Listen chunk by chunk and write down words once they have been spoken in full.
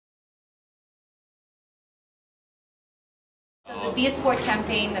So the Be a Sport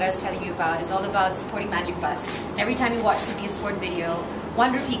campaign that I was telling you about is all about supporting Magic Bus. And every time you watch the Be a Sport video,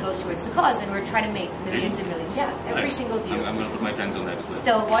 1 rupee goes towards the cause, and we're trying to make millions and millions. Yeah, every single view. I'm going to put my friends on that as well.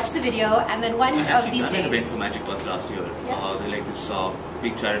 So watch the video, and then one of these days. I went for Magic Bus last year. Yeah. They're like this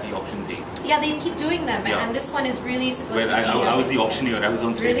big charity auction thing. Yeah, they keep doing them, Yeah. and this one is really supposed to be. I was the auctioneer. I was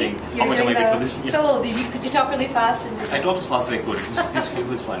on stage Really? saying, how much am I paid for this? Yeah. So could you talk really fast? I talked as fast as I could. It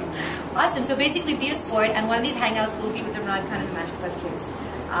was fun. Awesome. So basically, Be a Sport, and one of these hangouts will be with Imran Khan and the Magic Bus kids.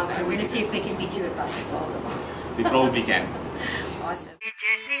 And we're going to see if they can beat you at basketball. They probably can.